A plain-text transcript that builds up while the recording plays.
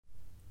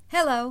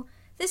Hello,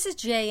 this is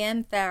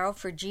J.M. Farrell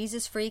for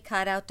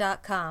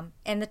JesusFreeCutout.com,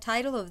 and the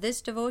title of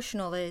this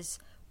devotional is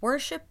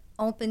Worship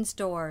Opens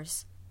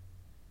Doors.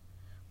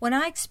 When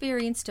I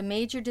experienced a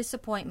major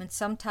disappointment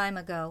some time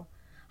ago,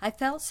 I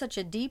felt such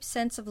a deep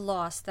sense of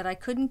loss that I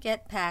couldn't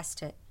get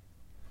past it.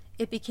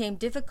 It became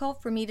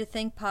difficult for me to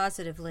think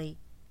positively,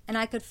 and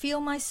I could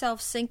feel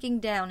myself sinking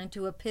down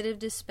into a pit of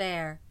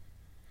despair.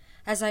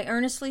 As I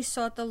earnestly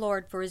sought the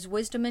Lord for His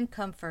wisdom and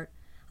comfort,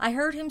 I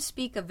heard Him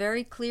speak a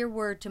very clear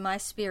word to my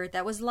spirit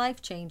that was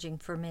life-changing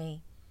for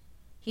me.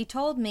 He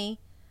told me,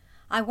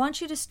 "I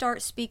want you to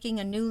start speaking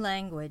a new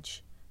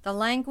language, the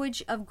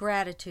language of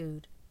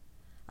gratitude."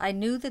 I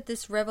knew that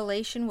this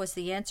revelation was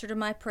the answer to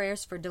my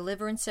prayers for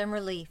deliverance and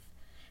relief,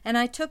 and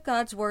I took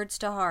God's words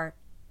to heart.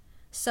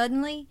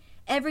 Suddenly,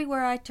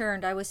 everywhere I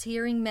turned, I was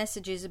hearing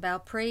messages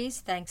about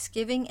praise,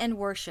 thanksgiving, and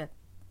worship.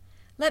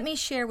 Let me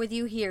share with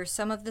you here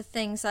some of the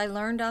things I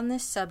learned on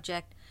this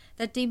subject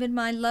that deepened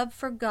my love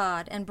for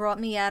God and brought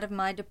me out of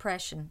my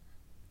depression.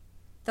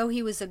 Though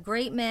he was a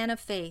great man of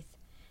faith,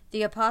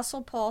 the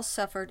Apostle Paul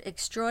suffered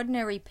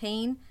extraordinary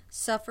pain,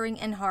 suffering,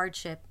 and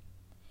hardship.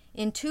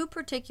 In two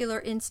particular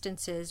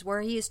instances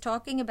where he is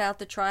talking about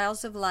the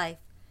trials of life,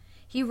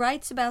 he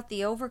writes about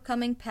the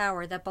overcoming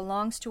power that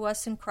belongs to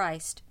us in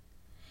Christ.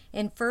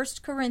 In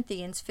 1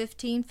 Corinthians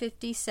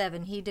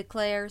 15:57 he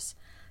declares,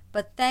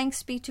 "But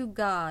thanks be to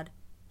God,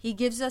 He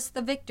gives us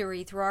the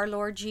victory through our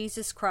Lord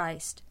Jesus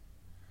Christ."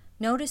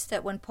 Notice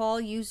that when Paul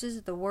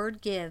uses the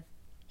word give,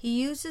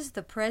 he uses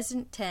the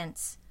present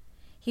tense.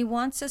 He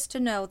wants us to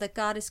know that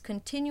God is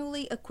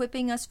continually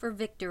equipping us for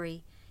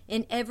victory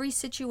in every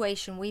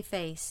situation we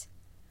face.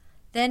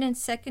 Then in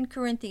 2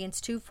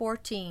 Corinthians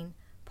 2:14,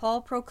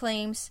 Paul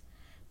proclaims,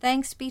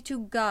 "Thanks be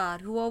to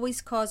God who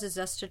always causes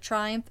us to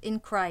triumph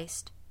in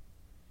Christ."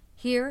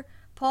 Here,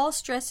 Paul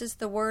stresses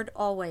the word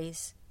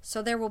always,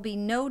 so there will be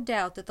no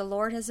doubt that the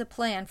Lord has a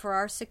plan for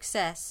our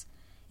success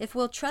if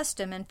we'll trust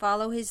Him and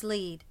follow His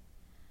lead.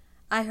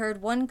 I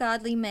heard one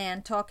godly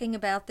man talking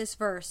about this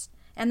verse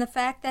and the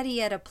fact that he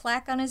had a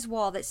plaque on his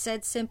wall that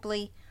said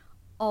simply,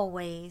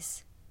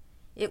 "Always."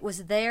 It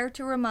was there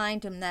to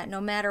remind him that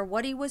no matter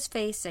what he was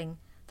facing,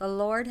 the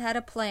Lord had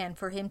a plan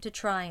for him to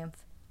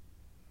triumph.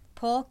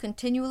 Paul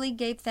continually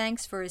gave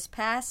thanks for his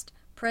past,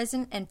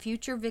 present, and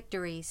future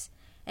victories,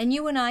 and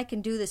you and I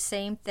can do the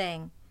same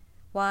thing.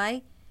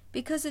 Why?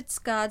 Because it's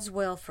God's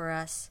will for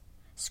us.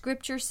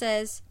 Scripture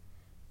says,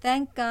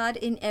 "Thank God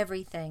in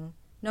everything,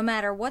 no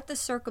matter what the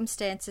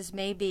circumstances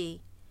may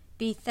be.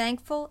 Be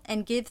thankful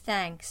and give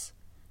thanks,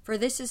 for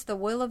this is the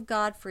will of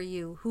God for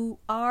you, who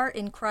are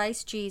in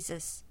Christ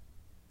Jesus."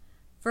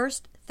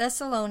 1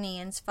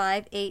 Thessalonians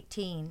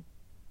 5:18.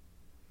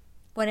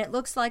 When it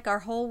looks like our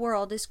whole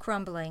world is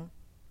crumbling,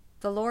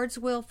 the Lord's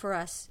will for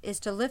us is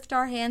to lift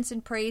our hands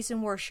in praise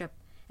and worship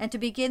and to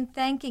begin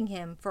thanking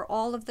Him for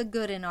all of the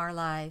good in our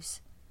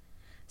lives.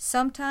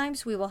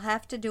 Sometimes we will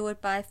have to do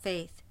it by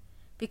faith,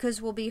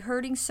 because we'll be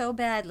hurting so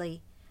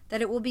badly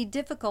that it will be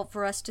difficult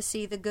for us to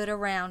see the good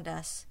around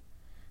us.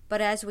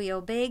 But as we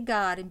obey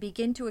God and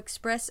begin to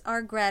express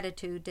our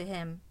gratitude to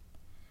Him,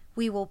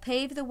 we will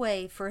pave the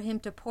way for Him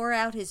to pour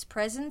out His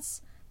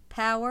presence,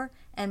 power,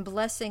 and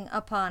blessing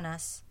upon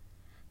us.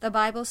 The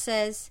Bible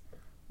says,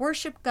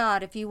 "Worship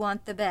God if you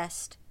want the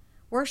best.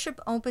 Worship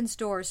opens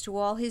doors to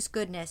all His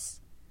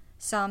goodness."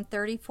 Psalm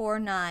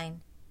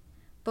 34:9.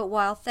 But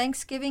while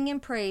thanksgiving and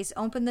praise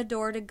open the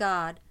door to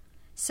God,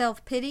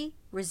 self-pity,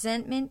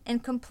 resentment,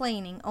 and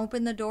complaining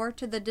open the door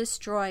to the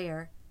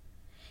destroyer.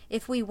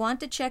 If we want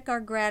to check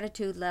our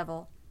gratitude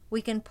level,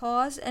 we can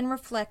pause and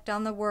reflect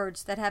on the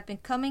words that have been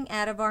coming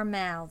out of our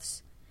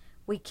mouths.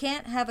 We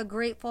can't have a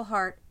grateful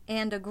heart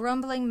and a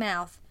grumbling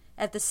mouth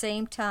at the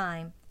same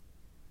time.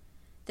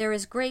 There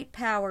is great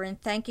power in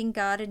thanking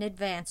God in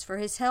advance for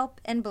His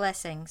help and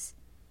blessings.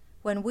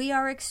 When we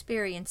are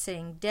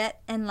experiencing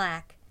debt and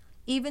lack,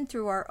 even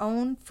through our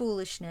own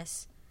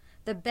foolishness,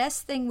 the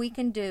best thing we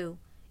can do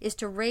is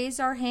to raise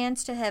our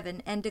hands to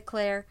heaven and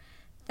declare,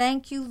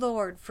 "Thank you,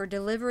 Lord, for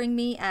delivering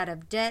me out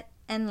of debt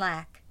and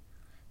lack.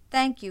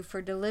 Thank you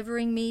for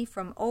delivering me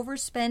from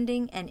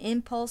overspending and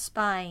impulse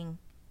buying."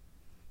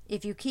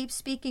 If you keep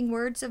speaking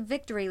words of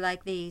victory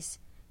like these,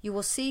 you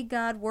will see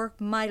God work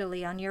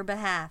mightily on your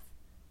behalf.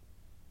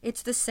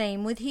 It's the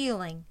same with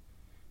healing.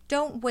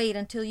 Don't wait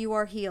until you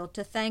are healed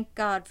to thank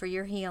God for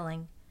your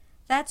healing.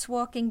 That's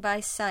walking by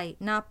sight,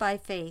 not by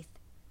faith.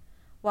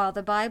 While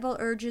the Bible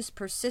urges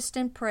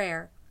persistent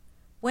prayer,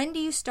 when do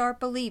you start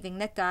believing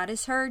that God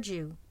has heard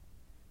you?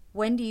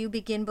 When do you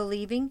begin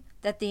believing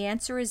that the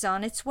answer is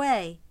on its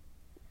way?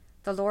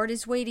 The Lord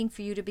is waiting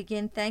for you to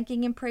begin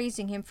thanking and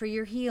praising Him for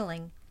your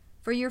healing,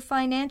 for your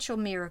financial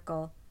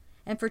miracle,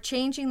 and for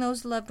changing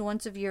those loved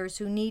ones of yours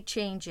who need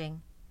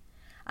changing.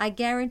 I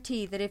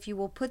guarantee that if you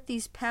will put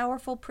these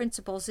powerful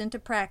principles into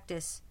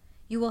practice,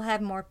 you will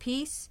have more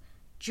peace,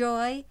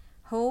 joy,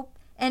 hope,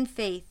 and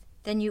faith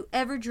than you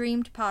ever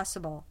dreamed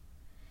possible.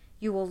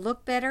 You will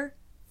look better,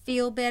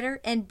 feel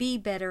better, and be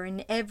better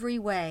in every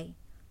way,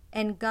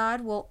 and God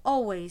will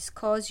always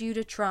cause you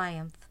to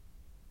triumph.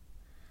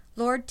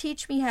 Lord,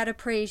 teach me how to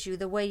praise you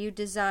the way you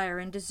desire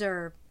and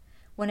deserve.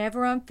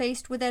 Whenever I'm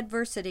faced with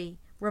adversity,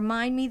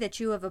 remind me that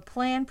you have a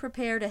plan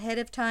prepared ahead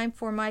of time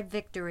for my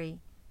victory.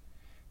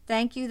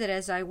 Thank you that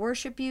as I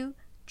worship you,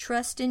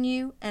 trust in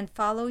you, and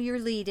follow your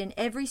lead in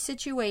every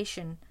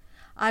situation,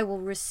 I will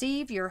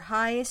receive your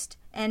highest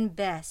and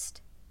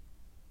best.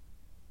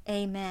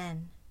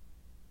 Amen.